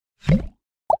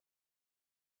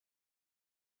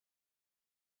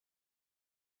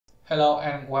Hello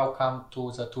and welcome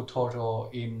to the tutorial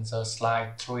in the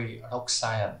Slide 3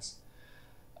 Rocscience.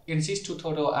 In this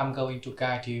tutorial, I'm going to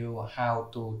guide you how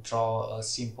to draw a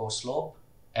simple slope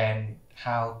and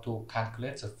how to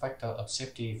calculate the factor of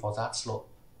safety for that slope.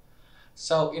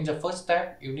 So in the first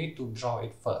step, you need to draw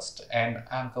it first, and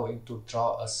I'm going to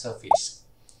draw a surface.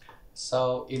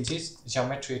 So in this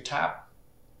geometry tab,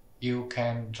 you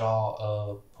can draw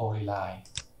a polyline.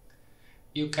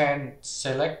 You can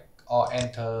select or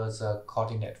enter the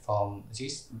coordinate from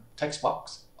this text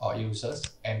box or users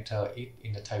enter it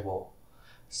in the table.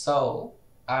 So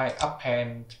I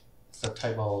append the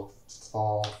table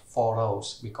for 4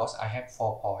 rows because I have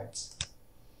 4 points.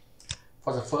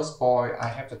 For the first point, I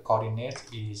have the coordinate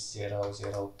is 0,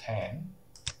 0, 10.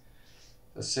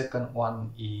 The second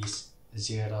one is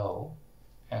 0,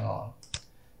 hang on,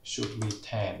 should be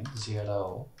 10,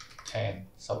 0, 10.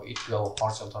 So it goes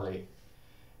horizontally.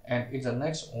 And in the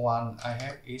next one I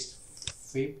have is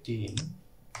 15,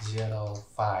 0,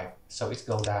 5. So it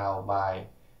goes down by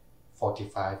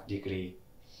 45 degree.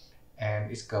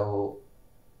 And it goes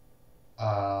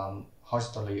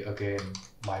horizontally again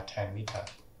by 10 meter.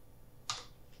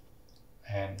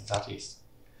 And that is.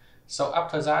 So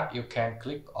after that, you can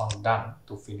click on done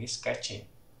to finish sketching.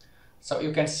 So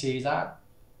you can see that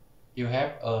you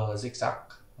have a zigzag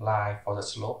line for the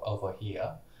slope over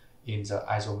here in the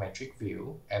isometric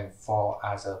view and 4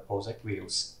 other project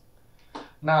views.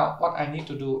 Now what I need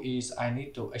to do is I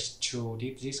need to extrude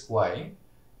it this way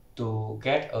to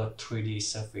get a 3D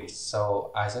surface.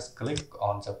 So I just click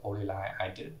on the polyline I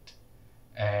did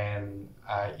and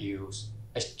I use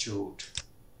extrude,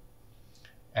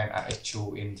 and I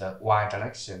extrude in the Y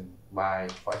direction by,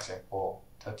 for example,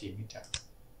 30 meters.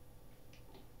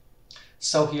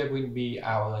 So here will be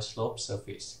our slope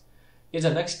surface. In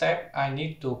the next step, I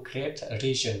need to create a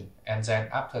region, and then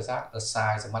after that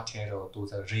assign the material to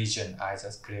the region I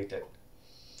just created.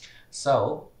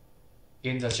 So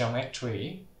in the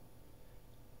geometry,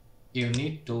 you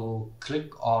need to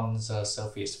click on the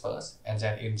surface first, and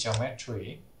then in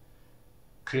geometry,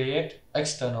 create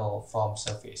external from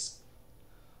surface.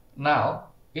 Now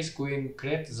it's going to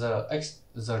create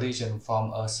the region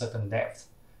from a certain depth,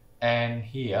 and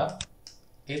here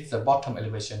if the bottom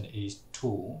elevation is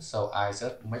 2, so I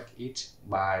just make it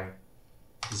by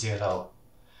 0.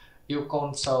 You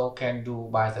also can do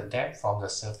by the depth from the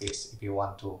surface if you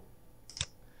want to.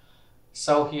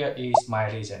 So here is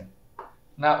my region.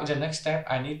 Now in the next step,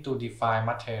 I need to define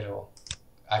material.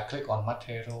 I click on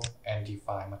material and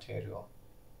define material.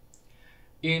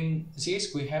 In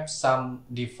this, we have some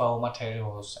default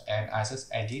materials and I just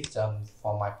edit them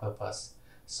for my purpose.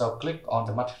 So click on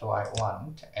the material I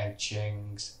want and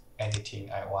change anything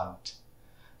I want.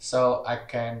 So I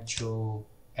can choose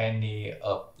any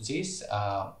of these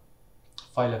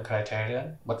failure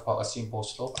criterion, but for a simple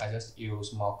slope, I just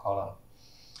use more column.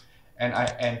 And I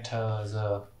enter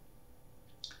the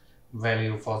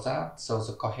value for that. So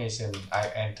the cohesion, I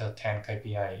enter 10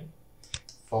 kPa.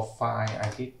 For phi,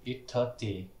 I give it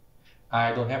 30.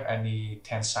 I don't have any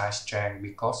tensile strength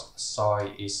because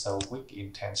soil is so weak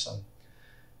in tension.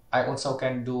 I also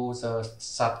can do the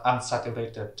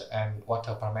unsaturated and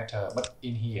water parameter, but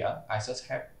in here I just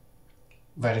have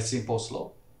very simple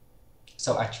slope.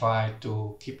 So I try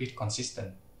to keep it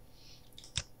consistent.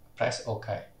 Press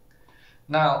OK.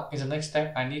 Now in the next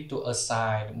step, I need to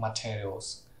assign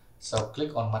materials. So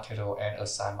click on material and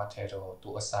assign material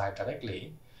to assign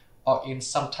directly. Or in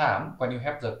some time, when you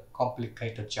have the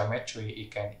complicated geometry, you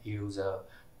can use a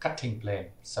cutting plane.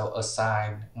 So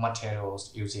assign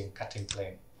materials using cutting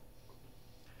plane.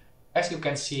 As you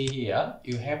can see here,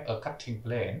 you have a cutting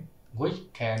plane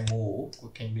which can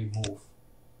be moved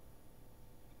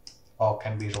or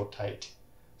can be rotated.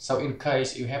 So in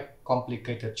case you have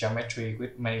complicated geometry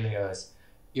with many layers,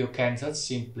 you can just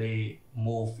simply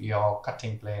move your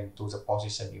cutting plane to the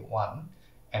position you want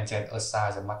and then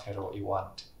assign the material you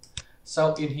want.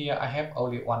 So in here, I have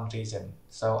only one region.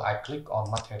 So I click on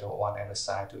material 1 and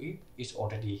assign to it. It's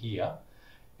already here.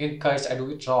 In case I do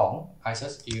it wrong, I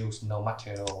just use no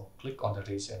material, click on the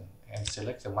region and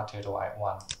select the material I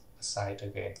want, assign it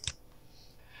again.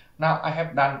 Now I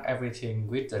have done everything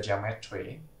with the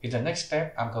geometry. In the next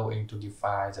step, I'm going to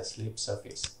define the slip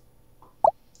surface.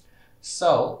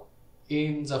 So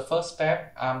in the first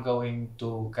step, I'm going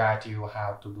to guide you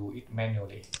how to do it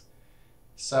manually.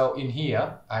 So in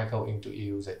here, I'm going to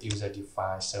use a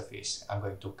user-defined surface. I'm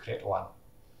going to create one.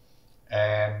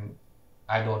 And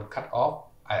I don't cut off.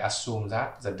 I assume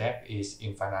that the depth is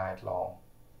infinite long.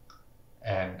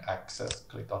 And I just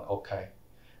click on OK.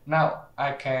 Now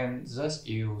I can just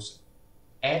use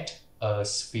add a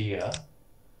sphere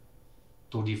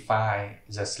to define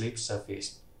the slip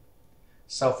surface.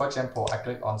 So for example, I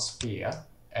click on sphere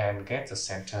and get the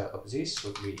center of this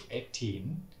should be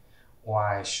 18,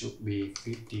 y should be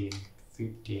 15,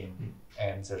 15,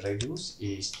 and the radius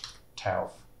is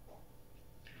 12.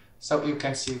 So you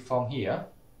can see from here,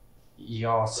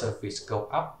 your surface go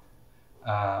up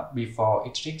before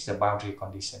it reaches the boundary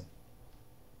condition.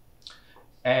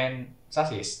 And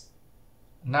that is,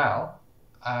 now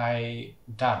I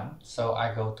done, so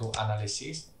I go to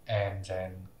analysis and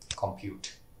then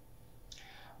compute.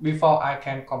 Before I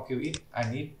can compute it, I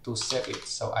need to save it,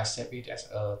 so I save it as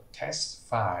a test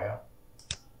file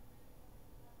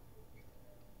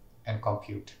and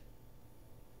compute.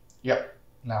 Yep,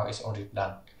 now it's already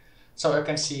done. So you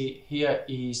can see here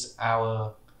is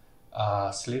our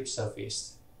slip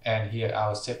surface, and here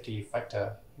our safety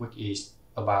factor, which is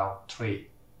about 3.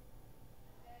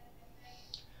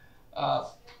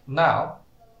 Now,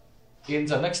 in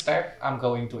the next step, I'm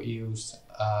going to use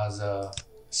the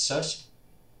search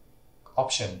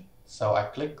option. So I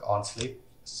click on slip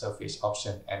surface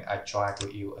option and I try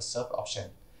to use a search option,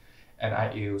 and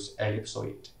I use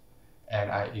ellipsoid, and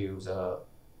I use a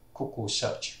cuckoo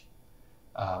search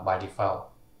by default.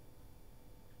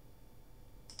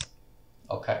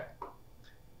 Okay,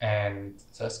 and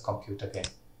just compute again.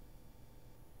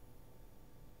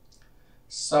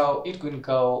 So it will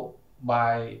go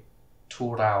by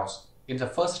 2 rounds. In the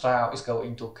first round, it's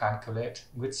going to calculate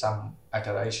with some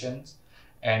iterations,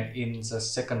 and in the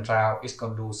second round, it's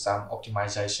going to do some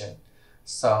optimization.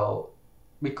 So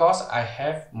because I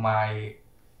have my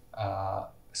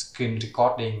screen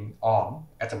recording on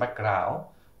at the background,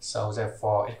 so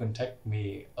therefore it will take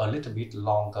me a little bit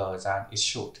longer than it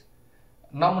should.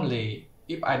 Normally,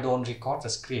 if I don't record the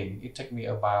screen, it takes me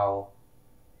about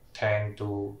 10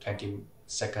 to 20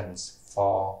 seconds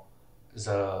for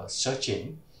the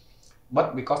searching,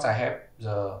 but because I have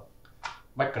the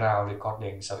background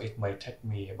recording, so it may take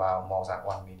me about more than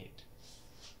 1 minute.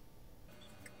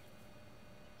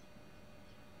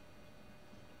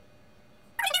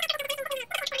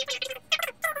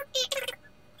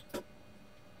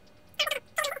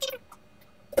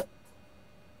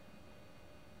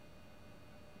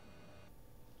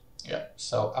 Yeah,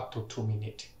 so up to 2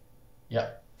 minutes. Yeah.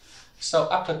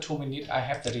 So after 2 minutes, I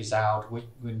have the result, which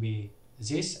will be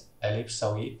this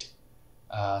ellipsoid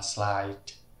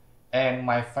slide, and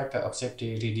my factor of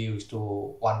safety reduced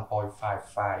to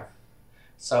 1.55.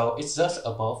 So it's just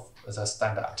above the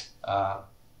standard.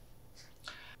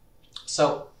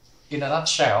 So in a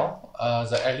nutshell,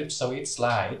 the ellipsoid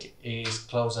slide is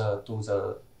closer to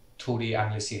the 2D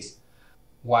analysis,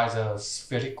 while the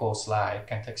spherical slide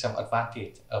can take some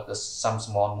advantage of some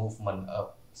small movement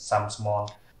of some small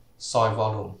soil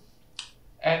volume.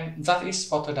 And that is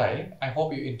for today. I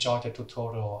hope you enjoyed the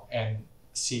tutorial, and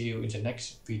see you in the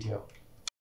next video.